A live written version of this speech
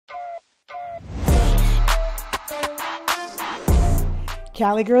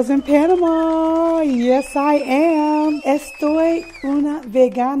Cali girls in Panama. Yes, I am. Estoy una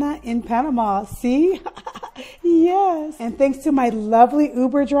vegana in Panama. See? Yes. And thanks to my lovely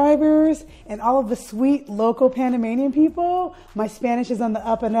Uber drivers and all of the sweet local Panamanian people, my Spanish is on the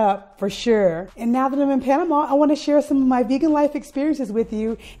up and up for sure. And now that I'm in Panama, I want to share some of my vegan life experiences with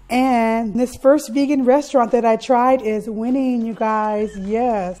you. And this first vegan restaurant that I tried is winning, you guys.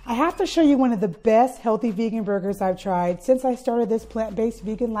 Yes. I have to show you one of the best healthy vegan burgers I've tried since I started this plant-based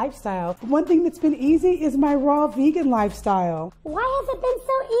vegan lifestyle. One thing that's been easy is my raw vegan lifestyle. Why has it been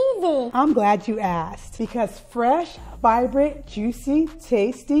so easy? I'm glad you asked, because fresh, vibrant, juicy,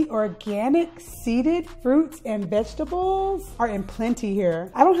 tasty, organic, seeded fruits and vegetables are in plenty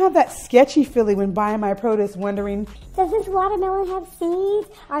here. I don't have that sketchy feeling when buying my produce wondering, does this watermelon have seeds?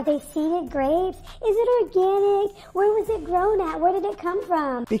 Are they seeded grapes? Is it organic? Where was it grown at? Where did it come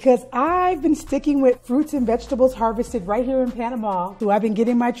from? Because I've been sticking with fruits and vegetables harvested right here in Panama. So I've been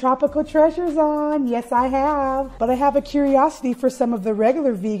getting my tropical treasures on. Yes, I have. But I have a curiosity for some of the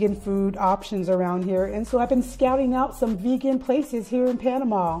regular vegan food options around here. And so I've been scouting out some vegan places here in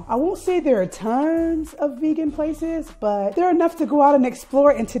Panama. I won't say there are tons of vegan places, but there are enough to go out and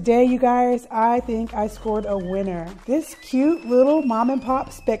explore. And today, you guys, I think I scored a winner. This cute little mom and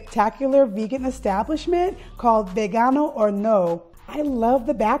pop spectacular vegan establishment called Vegano or No. I love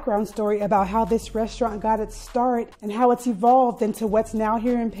the background story about how this restaurant got its start and how it's evolved into what's now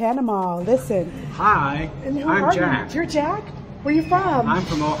here in Panama. Listen. Hi, I'm Jack. You're Jack? Where are you from? I'm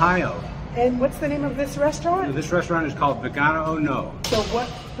from Ohio. And what's the name of this restaurant? This restaurant is called Vegano. So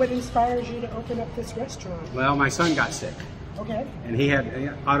what inspires you to open up this restaurant? Well, my son got sick. Okay. And he had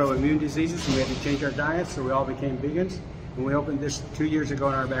autoimmune diseases, and we had to change our diet, so we all became vegans. And we opened this 2 years ago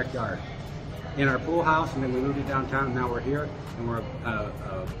in our backyard, in our pool house, and then we moved it downtown, and now we're here, and we're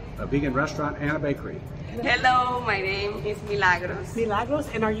a vegan restaurant and a bakery. Hello, my name is Milagros. Milagros,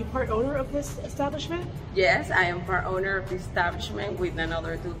 and are you part owner of this establishment? Yes, I am part owner of the establishment with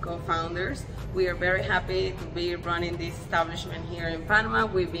another two co-founders. We are very happy to be running this establishment here in Panama.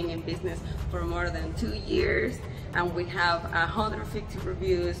 We've been in business for more than 2 years, and we have 150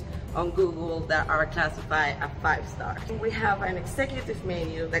 reviews on Google that are classified as 5 stars. We have an executive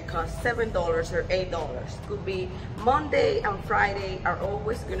menu that costs $7 or $8. Could be Monday and Friday are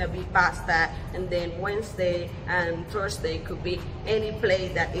always gonna be pasta, and then Wednesday and Thursday could be any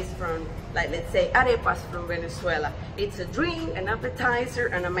plate that is from, like, let's say arepas from Venezuela. It's a drink, an appetizer,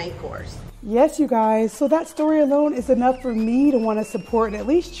 and a main course. Yes, you guys. So that story alone is enough for me to want to support and at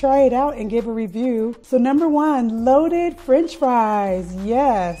least try it out and give a review. So number 1, loaded French fries.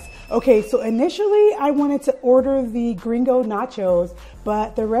 Yes. Okay, so initially I wanted to order the gringo nachos,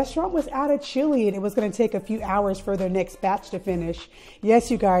 but the restaurant was out of chili and it was going to take a few hours for their next batch to finish. Yes,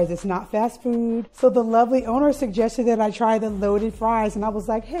 you guys, it's not fast food. So the lovely owner suggested that I try the loaded fries, and I was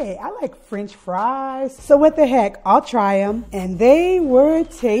like, hey, I like French fries. So what the heck, I'll try them. And they were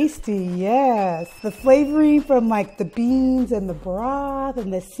tasty, yes. The flavoring from like the beans and the broth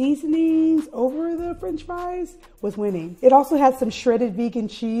and the seasonings over the French fries was winning. It also had some shredded vegan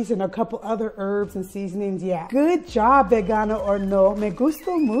cheese and a couple other herbs and seasonings. Yeah, good job, Vegano or No. Me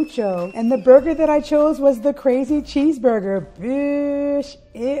gusto mucho. And the burger that I chose was the crazy cheeseburger. Bish,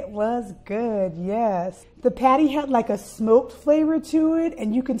 it was good, yes. The patty had like a smoked flavor to it,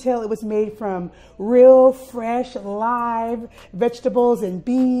 and you can tell it was made from real, fresh, live vegetables and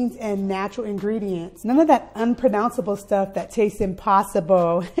beans and natural ingredients. None of that unpronounceable stuff that tastes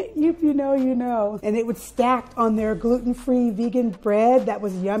impossible. If you know, you know. And it was stacked on their gluten-free vegan bread that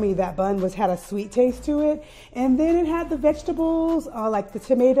was yummy. That bun had a sweet taste to it. And then it had the vegetables, like the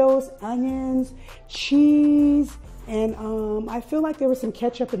tomatoes, onions, cheese, and I feel like there was some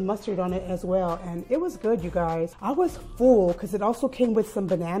ketchup and mustard on it as well. And it was good, you guys. I was full because it also came with some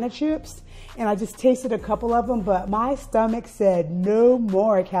banana chips. And I just tasted a couple of them, but my stomach said no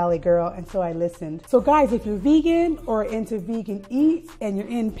more, Cali girl. And so I listened. So guys, if you're vegan or into vegan eats and you're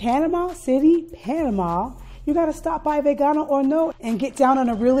in Panama City, Panama, you gotta stop by Vegano or No and get down on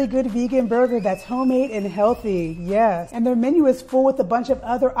a really good vegan burger that's homemade and healthy. Yes. And their menu is full with a bunch of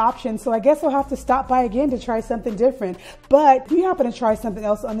other options, so I guess I'll have to stop by again to try something different. But if you happen to try something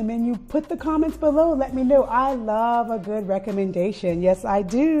else on the menu, put the comments below. Let me know. I love a good recommendation. Yes, I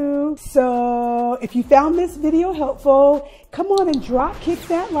do. So if you found this video helpful, come on and drop kick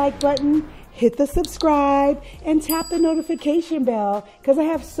that like button. hit the subscribe and tap the notification bell because I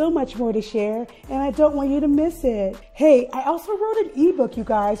have so much more to share and I don't want you to miss it. Hey, I also wrote an ebook, you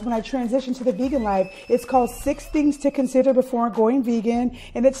guys, when I transitioned to the vegan life. It's called 6 Things to Consider Before Going Vegan,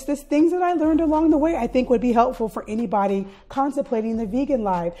 and it's just things that I learned along the way I think would be helpful for anybody contemplating the vegan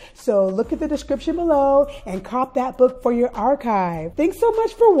life. So look at the description below and cop that book for your archive. Thanks so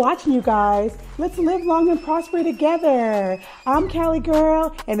much for watching, you guys. Let's live long and prosper together. I'm Cali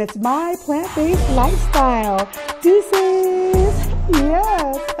Girl, and it's my plant-based lifestyle. Deuces.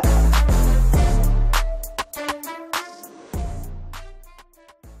 Yes.